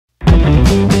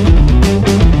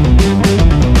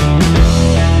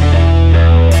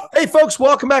folks,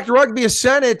 welcome back to Rugby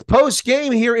Senate.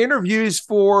 Post-game here, interviews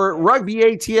for Rugby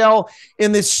ATL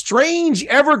in this strange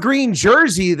evergreen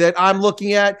jersey that I'm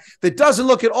looking at that doesn't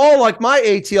look at all like my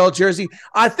ATL jersey.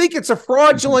 I think it's a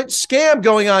fraudulent scam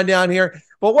going on down here.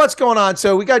 But what's going on?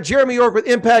 So we got Jeremy York with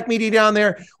Impact Media down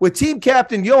there with team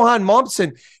captain Johan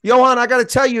Momsen. Johan, I got to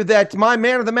tell you that my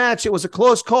man of the match, it was a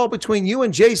close call between you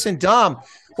and Jason Dom.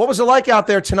 What was it like out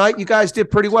there tonight? You guys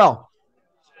did pretty well.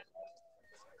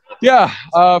 Yeah,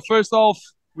 first off,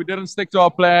 we didn't stick to our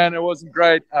plan. It wasn't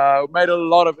great. We made a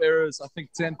lot of errors. I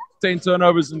think 10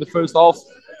 turnovers in the first half.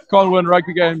 Can't win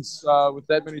rugby games with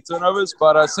that many turnovers.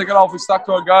 But second half, we stuck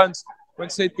to our guns.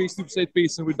 Went set piece to set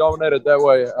piece, and we dominated that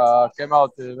way. Came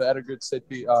out, had a good set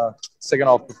piece, second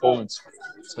half performance.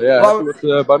 So, yeah, happy with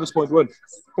the bonus point win.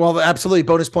 Well, absolutely.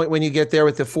 Bonus point when you get there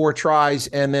with the 4 tries,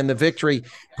 and then the victory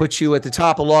puts you at the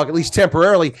top of the log, at least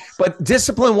temporarily. But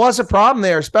discipline was a problem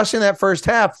there, especially in that first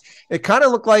half. It kind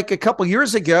of looked like a couple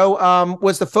years ago.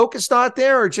 Was the focus not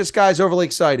there, or just guys overly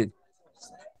excited?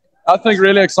 I think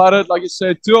really excited. Like you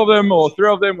said, 2 of them or 3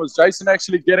 of them was Jason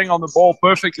actually getting on the ball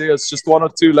perfectly. It's just 1 or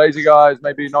 2 lazy guys,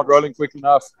 maybe not rolling quick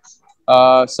enough.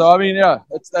 So, I mean, yeah,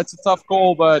 that's a tough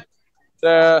call, but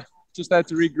just had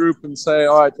to regroup and say,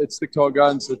 all right, let's stick to our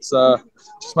guns. Let's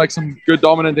just make some good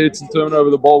dominant hits and turn over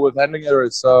the ball with handling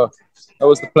errors. So that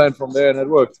was the plan from there, and it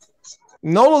worked.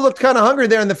 NOLA looked kind of hungry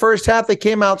there in the first half. They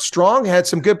came out strong, had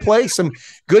some good play, some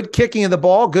good kicking of the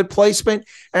ball, good placement.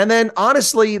 And then,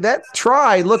 honestly, that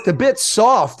try looked a bit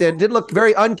soft and did look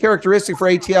very uncharacteristic for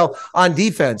ATL on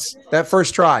defense, that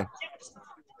first try.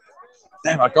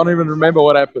 Damn, I can't even remember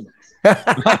what happened.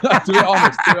 to be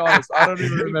honest, I don't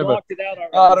even remember.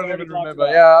 I don't even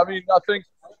remember. Yeah, I mean, I think,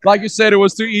 like you said, it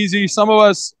was too easy. Some of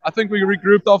us, I think we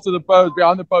regrouped after the post,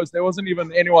 behind the post. There wasn't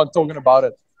even anyone talking about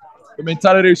it. The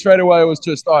mentality straight away was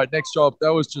just, all right, next job.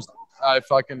 That was just, if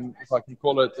I can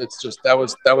call it, it's just that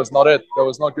was not it. That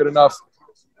was not good enough.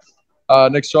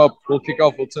 Next job, we'll kick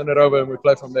off, we'll turn it over, and we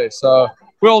play from there. So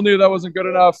we all knew that wasn't good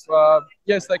enough.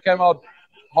 Yes, they came out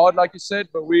hard, like you said,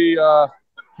 but we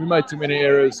made too many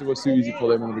errors. It was too easy for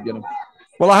them in the beginning.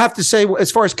 Well, I have to say, as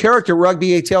far as character, Rugby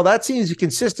ATL, that seems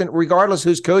consistent regardless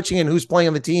who's coaching and who's playing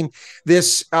on the team.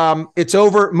 This, it's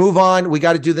over, move on. We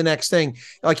got to do the next thing.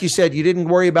 Like you said, you didn't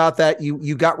worry about that.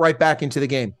 You got right back into the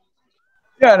game.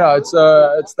 Yeah, no, that's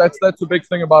the big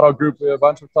thing about our group. We're a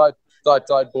bunch of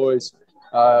tight boys.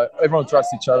 Everyone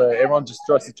trusts each other. Everyone just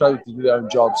trusts each other to do their own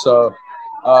job. So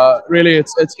really,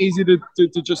 it's easy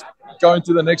to just go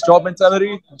into the next job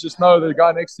mentality. Just know the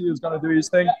guy next to you is going to do his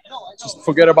thing. Just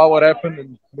forget about what happened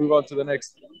and move on to the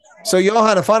next. So,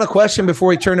 Johan, a final question before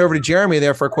we turn over to Jeremy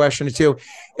there for a question or two.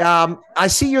 I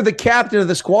see you're the captain of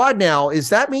the squad now. Does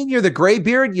that mean you're the gray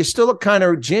beard? You still look kind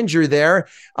of ginger there.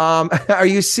 Are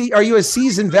you a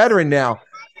seasoned veteran now?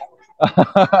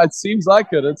 It seems like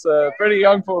it. It's pretty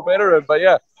young for a veteran, but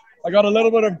yeah, I got a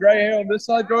little bit of gray hair on this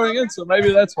side growing in, so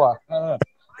maybe that's why. I don't know.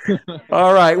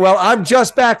 All right. Well, I'm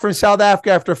just back from South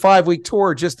Africa after a 5-week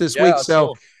tour just this week.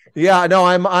 So, yeah, no,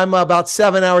 I'm about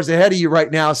 7 hours ahead of you right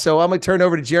now. So I'm going to turn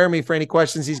over to Jeremy for any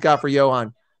questions he's got for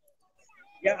Johan.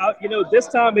 Yeah, this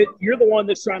time you're the one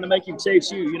that's trying to make him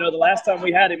chase you. The last time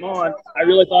we had him on, I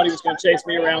really thought he was going to chase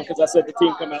me around because I said the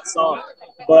team come out soft.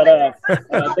 But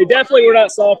they definitely were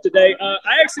not soft today.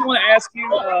 I actually want to ask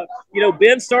you,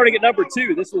 Ben starting at number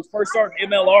 2. This was first start in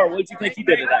MLR. What did you think he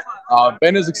did today?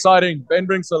 Ben is exciting. Ben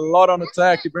brings a lot on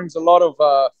attack. He brings a lot of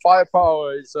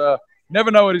firepower. He's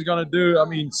never know what he's going to do. I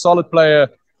mean, solid player.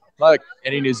 Like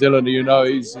any New Zealander,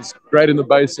 he's great in the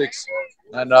basics.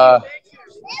 And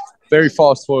very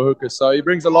fast for a hooker. So he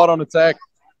brings a lot on attack.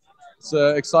 It's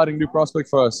an exciting new prospect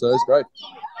for us, so it's great.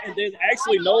 And then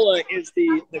actually NOLA is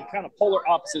the kind of polar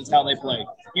opposites how they play.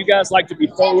 You guys like to be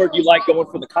forward. You like going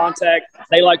for the contact.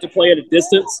 They like to play at a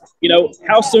distance.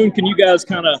 How soon can you guys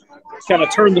kind of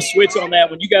turn the switch on that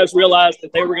when you guys realized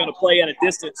that they were going to play at a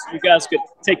distance? You guys could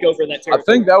take over that territory. I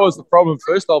think that was the problem.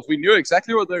 First off, we knew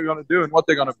exactly what they were going to do and what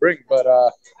they're going to bring, but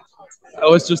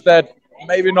it was just that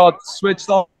maybe not switched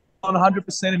on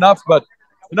 100% enough, but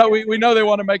we know they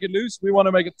want to make it loose. We want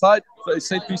to make it tight. They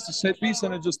set piece to set piece,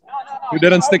 and we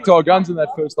didn't stick to our guns in that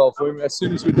first half. As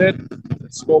soon as we did, the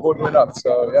scoreboard went up.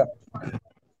 So yeah.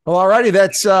 Well, alrighty,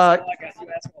 that's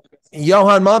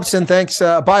Johan Momsen. Thanks.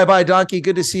 Bye, Donkey.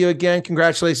 Good to see you again.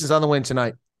 Congratulations on the win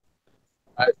tonight.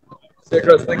 All right. See you,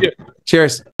 Chris. Thank you.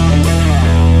 Cheers.